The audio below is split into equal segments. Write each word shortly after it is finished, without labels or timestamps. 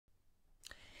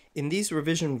In these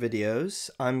revision videos,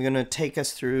 I'm going to take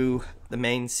us through the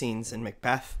main scenes in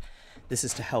Macbeth. This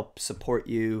is to help support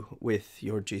you with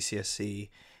your GCSE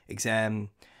exam.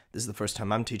 This is the first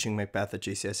time I'm teaching Macbeth at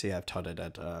GCSE. I've taught it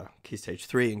at Key Stage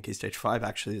 3 and Key Stage 5.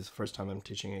 Actually, this is the first time I'm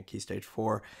teaching at Key Stage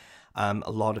 4.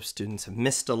 A lot of students have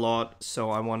missed a lot, so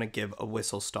I want to give a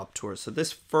whistle-stop tour. So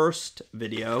this first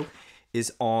video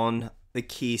is on the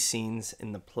key scenes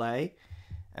in the play.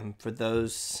 And for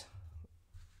those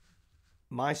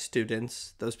my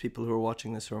students, those people who are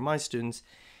watching this who are my students,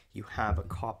 you have a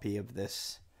copy of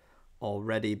this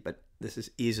already, but this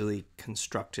is easily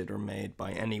constructed or made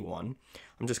by anyone.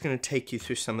 I'm just going to take you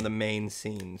through some of the main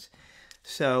scenes.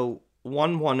 So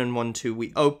 1-1 and 1-2,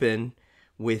 we open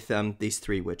with these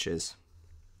three witches.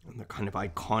 And they're kind of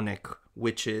iconic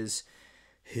witches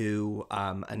who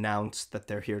announce that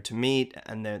they're here to meet,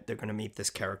 and they're going to meet this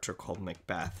character called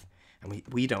Macbeth. And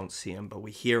we don't see him, but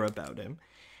we hear about him.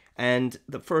 And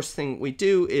the first thing we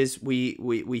do is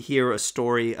we hear a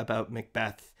story about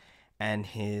Macbeth and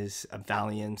his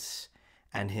valiance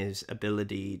and his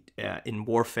ability in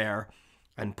warfare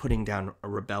and putting down a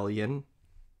rebellion.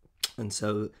 And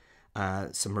so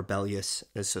some rebellious,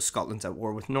 so Scotland's at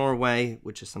war with Norway,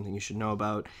 which is something you should know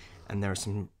about. And there are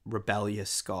some rebellious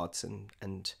Scots,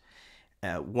 and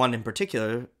one in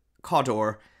particular,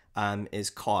 Cawdor, is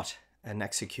caught and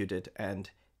executed, and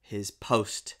his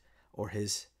post or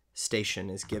his station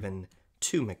is given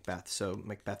to Macbeth. So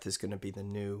Macbeth is going to be the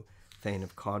new Thane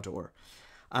of Cawdor.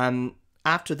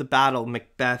 After the battle,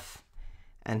 Macbeth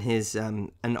and his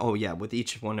with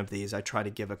each one of these, I try to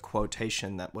give a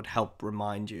quotation that would help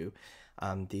remind you.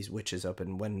 These witches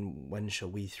open, when shall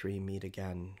we three meet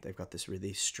again? They've got this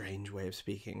really strange way of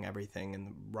speaking everything, and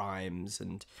the rhymes,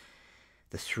 and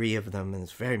the three of them, and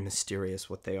it's very mysterious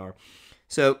what they are.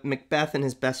 So Macbeth and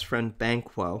his best friend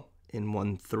Banquo in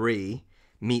 1-3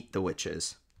 meet the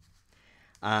witches,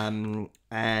 and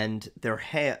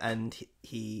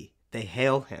they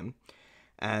hail him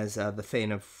as the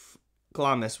Thane of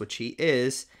Glamis, which he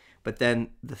is, but then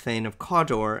the Thane of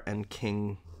Cawdor and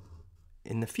king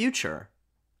in the future.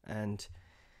 And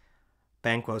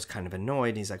Banquo's kind of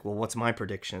annoyed. He's like, well, what's my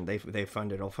prediction? They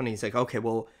find it all funny. He's like, okay,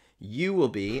 well, you will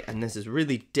be, and this is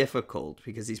really difficult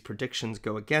because these predictions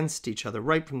go against each other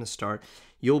right from the start.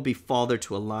 You'll be father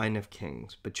to a line of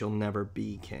kings, but you'll never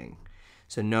be king.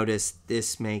 So notice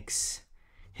this makes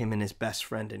him and his best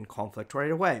friend in conflict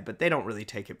right away, but they don't really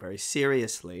take it very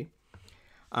seriously.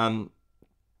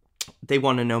 They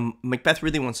want to know, Macbeth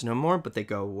really wants to know more, but they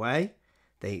go away.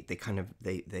 They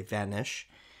vanish.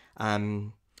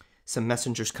 Some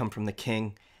messengers come from the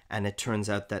king, and it turns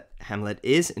out that Hamlet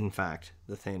is, in fact,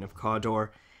 the Thane of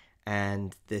Cawdor,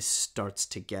 and this starts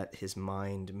to get his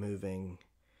mind moving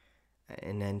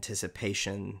in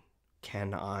anticipation.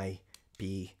 Can I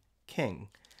be king?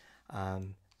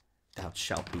 Thou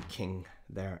shalt be king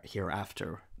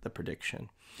hereafter, the prediction.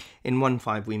 In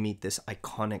 1-5, we meet this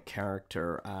iconic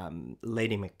character,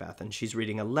 Lady Macbeth, and she's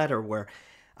reading a letter where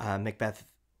Macbeth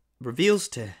reveals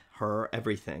to her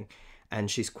everything,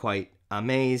 and she's quite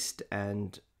amazed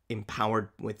and empowered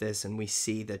with this, and we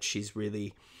see that she's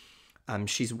really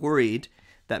she's worried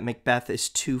that Macbeth is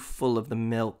too full of the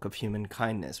milk of human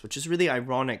kindness, which is really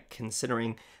ironic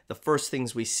considering the first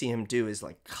things we see him do is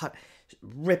like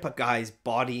rip a guy's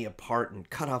body apart and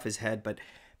cut off his head, but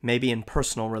maybe in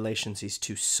personal relations he's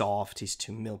too soft, he's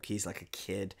too milky, he's like a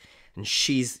kid, and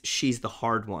she's the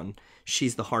hard one,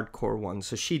 she's the hardcore one.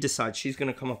 So she decides she's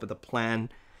going to come up with a plan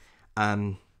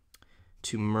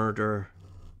to murder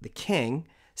the king,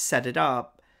 set it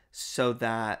up so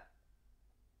that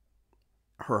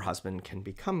her husband can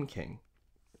become king,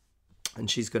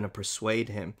 and she's going to persuade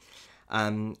him.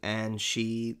 And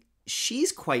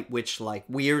she's quite witch-like.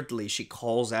 Weirdly, she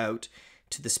calls out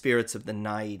to the spirits of the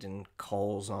night and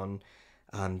calls on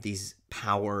these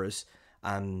powers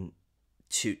to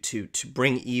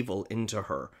bring evil into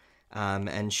her,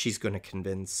 and she's going to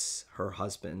convince her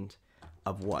husband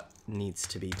of what needs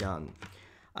to be done.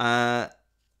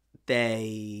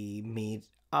 They meet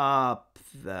up,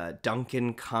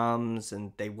 Duncan comes,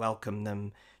 and they welcome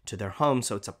them to their home,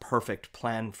 so it's a perfect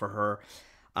plan for her.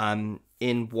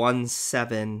 In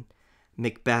 1-7,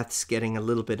 Macbeth's getting a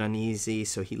little bit uneasy,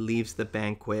 so he leaves the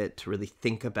banquet to really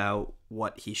think about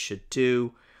what he should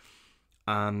do,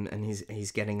 and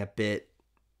he's getting a bit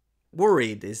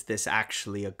worried. Is this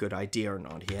actually a good idea or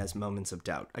not? He has moments of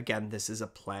doubt. Again, this is a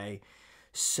play.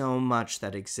 So much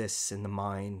that exists in the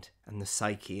mind and the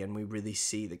psyche, and we really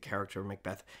see the character of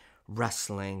Macbeth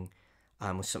wrestling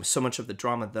with so much of the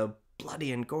drama, though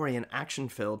bloody and gory and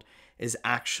action-filled, is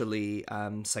actually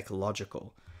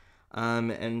psychological.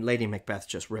 And Lady Macbeth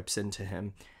just rips into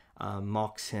him.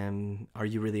 mocks him. Are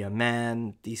you really a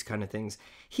man? These kind of things.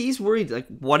 He's worried, like,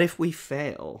 what if we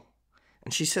fail?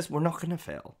 And she says, we're not going to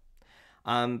fail.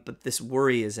 But this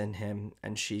worry is in him,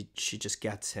 and she just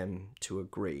gets him to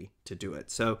agree to do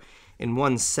it. So in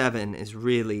 1-7 is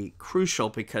really crucial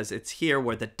because it's here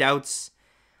where the doubts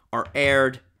are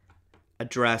aired,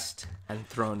 addressed, and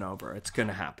thrown over. It's going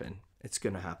to happen. It's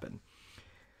going to happen.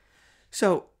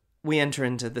 So we enter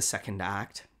into the second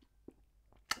act,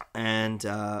 and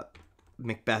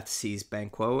Macbeth sees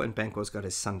Banquo, and Banquo's got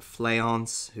his son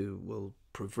Fleance, who will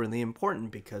prove really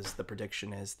important because the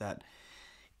prediction is that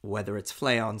whether it's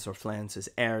Fleance or Fleance's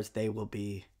heirs, they will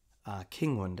be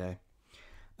king one day.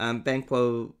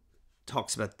 Banquo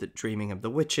talks about the dreaming of the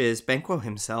witches. Banquo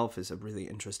himself is a really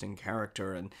interesting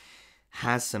character and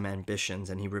has some ambitions,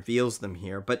 and he reveals them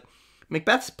here. But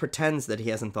Macbeth pretends that he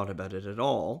hasn't thought about it at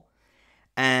all.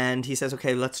 And he says,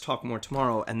 okay, let's talk more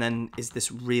tomorrow. And then is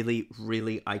this really,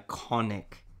 really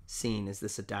iconic scene. Is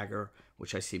this a dagger,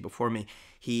 which I see before me?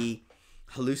 He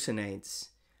hallucinates,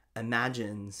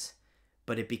 imagines,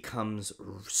 but it becomes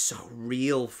so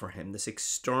real for him. This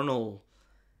external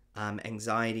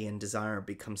anxiety and desire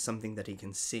becomes something that he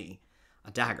can see,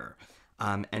 a dagger.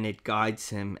 And it guides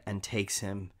him and takes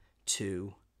him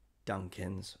to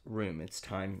Duncan's room. It's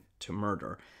time to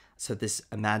murder. So this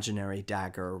imaginary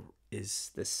dagger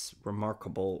is this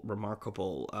remarkable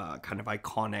kind of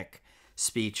iconic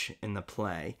speech in the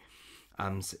play,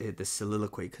 the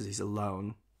soliloquy, because he's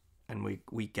alone, and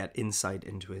we get insight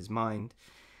into his mind.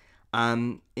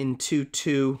 In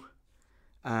 2-2,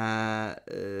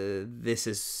 this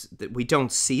is that we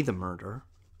don't see the murder,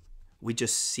 we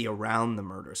just see around the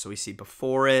murder. So we see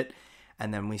before it,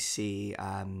 and then we see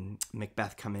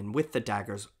Macbeth come in with the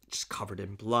daggers, just covered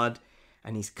in blood,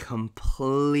 and he's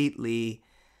completely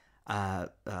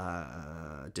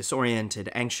disoriented,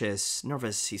 anxious,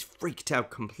 nervous. He's freaked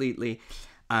out completely.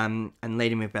 And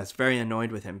Lady Macbeth's very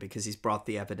annoyed with him because he's brought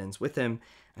the evidence with him.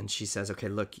 And she says, okay,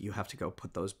 look, you have to go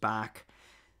put those back.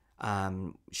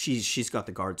 She's got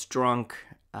the guards drunk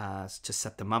to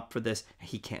set them up for this.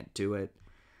 He can't do it.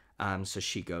 So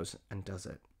she goes and does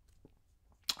it.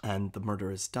 And the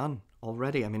murder is done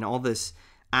already. I mean, all this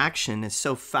action is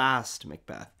so fast,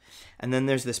 Macbeth. And then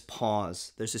there's this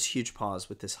pause. There's this huge pause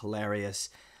with this hilarious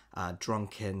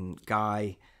drunken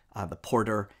guy, the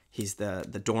porter. He's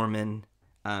the doorman.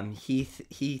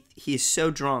 He's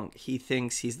so drunk, he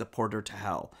thinks he's the porter to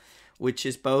hell, which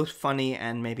is both funny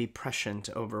and maybe prescient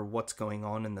over what's going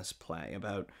on in this play,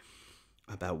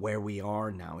 about where we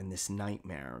are now in this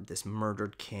nightmare, this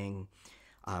murdered king.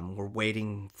 We're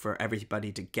waiting for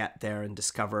everybody to get there and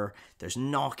discover there's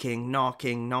knocking,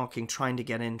 trying to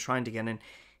get in.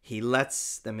 He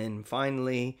lets them in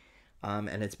finally,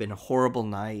 and it's been a horrible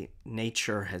night.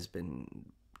 Nature has been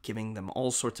giving them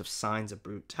all sorts of signs of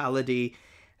brutality.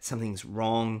 Something's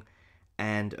wrong,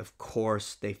 and of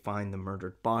course they find the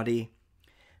murdered body.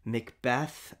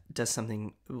 Macbeth does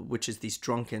something, which is these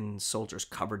drunken soldiers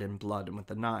covered in blood and with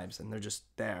the knives, and they're just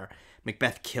there.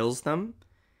 Macbeth kills them,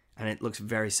 and it looks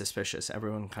very suspicious.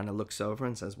 Everyone kind of looks over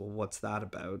and says, well, what's that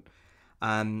about?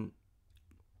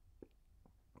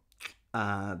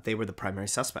 They were the primary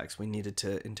suspects. We needed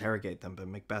to interrogate them, but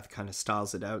Macbeth kind of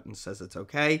styles it out and says it's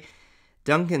okay.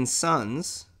 Duncan's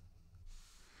sons,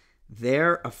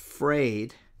 they're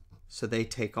afraid, so they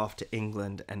take off to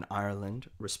England and Ireland,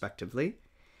 respectively.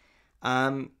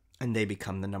 And they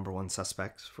become the number one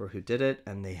suspects for who did it,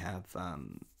 and they have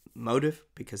motive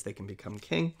because they can become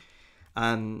king.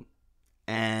 And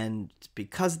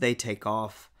because they take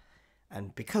off,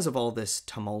 and because of all this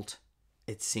tumult,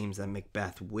 it seems that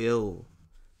Macbeth will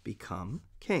become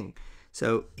king.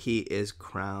 So he is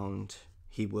crowned,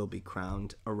 he will be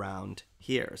crowned around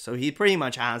here. So he pretty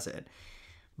much has it.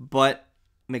 But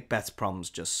Macbeth's problems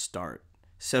just start.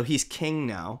 So he's king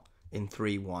now in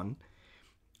 3-1.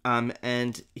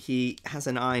 And he has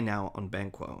an eye now on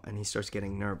Banquo, and he starts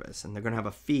getting nervous. And they're going to have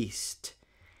a feast.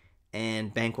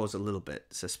 And Banquo's a little bit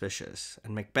suspicious.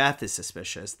 And Macbeth is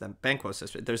suspicious. Then Banquo's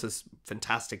suspicious. There's this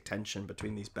fantastic tension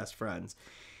between these best friends.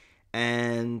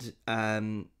 And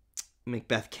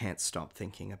Macbeth can't stop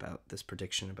thinking about this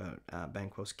prediction about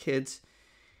Banquo's kids.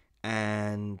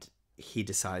 And he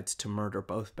decides to murder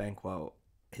both Banquo,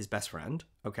 his best friend,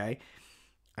 okay,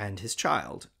 and his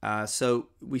child. So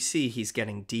we see he's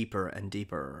getting deeper and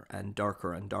deeper and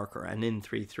darker and darker. And in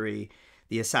 3-3,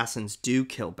 the assassins do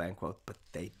kill Banquo, but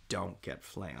they don't get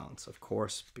Fleance, of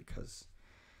course, because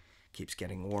it keeps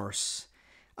getting worse.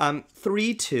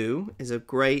 3-2 is a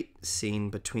great scene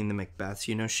between the Macbeths.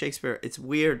 You know, Shakespeare, it's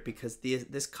weird because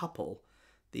this couple,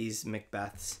 these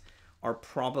Macbeths, are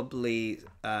probably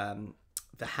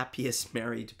the happiest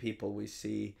married people we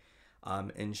see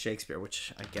in Shakespeare,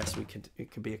 which I guess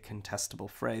it could be a contestable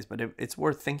phrase, but it's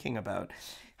worth thinking about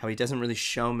how he doesn't really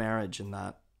show marriage in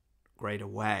that great a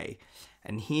way.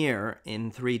 And here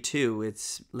in 3-2,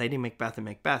 it's Lady Macbeth and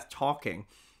Macbeth talking,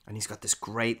 and he's got this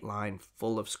great line,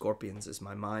 full of scorpions is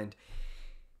my mind.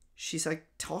 She's like,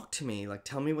 talk to me, like,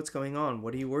 tell me what's going on.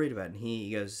 What are you worried about? And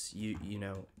he goes, you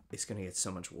know, it's going to get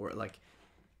so much worse. Like,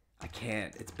 I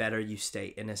can't. It's better you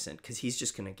stay innocent, because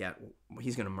he's going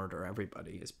to murder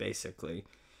everybody, is basically.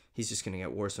 He's just going to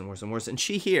get worse and worse and worse. And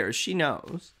she hears, she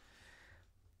knows,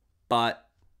 but,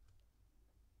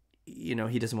 you know,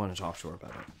 he doesn't want to talk to her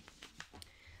about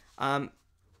it.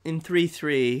 In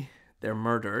 3-3, they're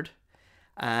murdered.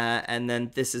 And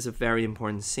then this is a very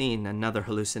important scene, another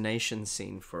hallucination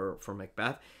scene for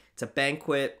Macbeth. It's a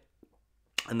banquet,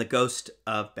 and the ghost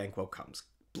of Banquo comes.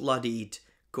 Bloodied,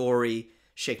 gory,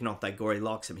 shake not thy gory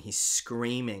locks. I mean, he's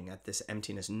screaming at this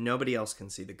emptiness. Nobody else can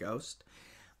see the ghost.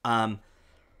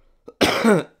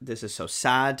 This is so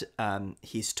sad.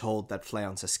 He's told that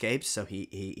Fleance escapes, so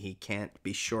he can't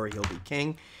be sure he'll be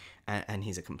king. And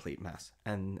he's a complete mess.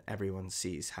 And everyone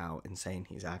sees how insane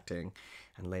he's acting.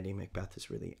 And Lady Macbeth is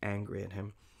really angry at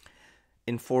him.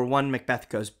 In 4-1, Macbeth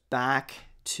goes back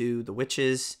to the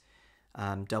witches.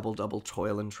 Double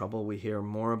toil and trouble. We hear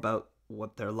more about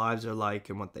what their lives are like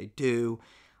and what they do.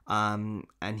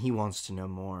 And he wants to know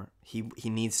more. He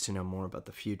needs to know more about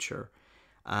the future.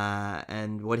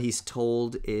 And what he's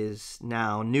told is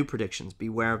now new predictions.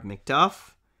 Beware of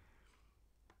Macduff.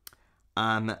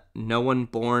 No one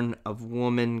born of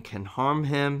woman can harm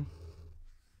him.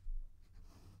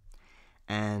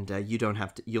 And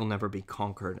you'll never be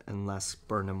conquered unless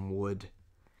Birnam Wood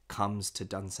comes to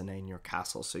Dunsinane, your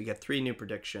castle. So you get 3 new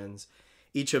predictions.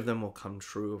 Each of them will come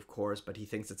true, of course, but he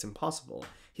thinks it's impossible.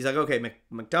 He's like, okay,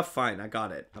 Macduff, fine, I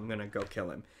got it. I'm going to go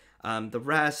kill him. The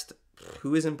rest,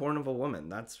 who isn't born of a woman?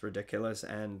 That's ridiculous,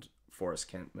 and Forrest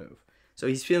can't move. So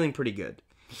he's feeling pretty good.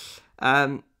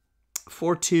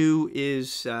 4-2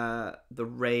 is the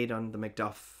raid on the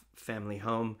Macduff family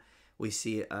home. We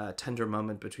see a tender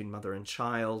moment between mother and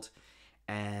child,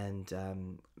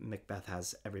 and Macbeth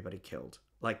has everybody killed,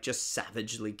 like just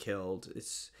savagely killed.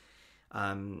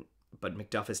 But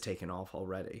Macduff is taken off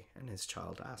already, and his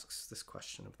child asks this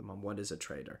question of the mom: "What is a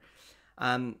traitor?"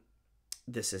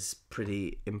 This is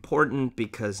pretty important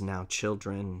because now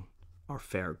children are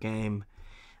fair game.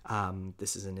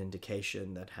 This is an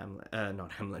indication that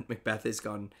Macbeth has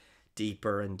gone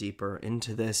deeper and deeper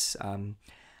into this.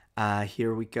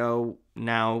 Here we go.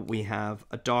 Now we have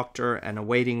a doctor and a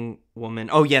waiting woman.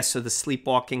 Oh, yes, so the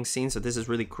sleepwalking scene. So this is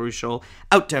really crucial.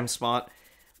 Out damn spot.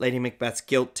 Lady Macbeth's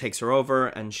guilt takes her over,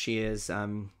 and she is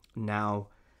now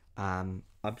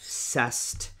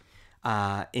obsessed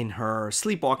in her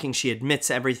sleepwalking. She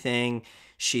admits everything.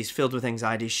 She's filled with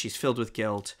anxiety. She's filled with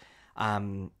guilt,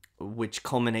 which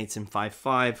culminates in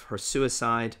 5-5, her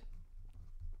suicide.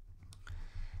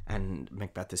 And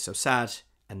Macbeth is so sad.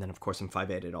 And then, of course, in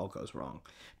 5-8, it all goes wrong.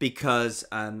 Because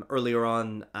earlier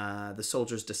on, the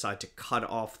soldiers decide to cut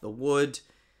off the wood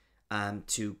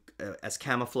as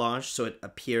camouflage, so it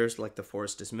appears like the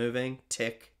forest is moving.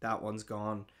 Tick, that one's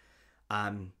gone.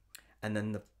 And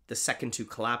then the second 2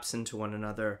 collapse into one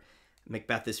another.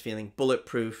 Macbeth is feeling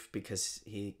bulletproof because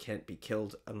he can't be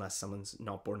killed unless someone's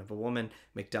not born of a woman.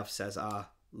 Macduff says,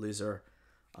 loser,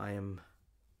 I am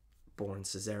born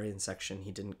cesarean section.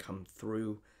 He didn't come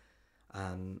through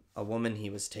a woman. He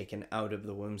was taken out of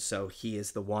the womb, so he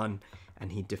is the one.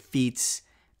 And he defeats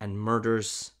and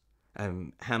murders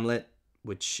Hamlet,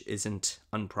 which isn't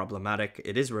unproblematic.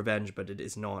 It is revenge, but it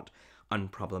is not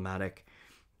unproblematic.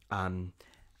 And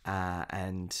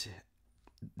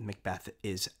Macbeth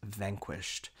is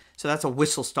vanquished. So that's a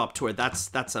whistle-stop tour.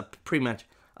 That's a pretty much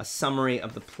a summary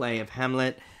of the play of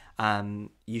Hamlet.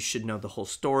 You should know the whole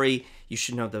story. You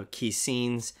should know the key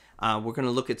scenes. We're going to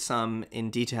look at some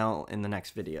in detail in the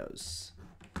next videos.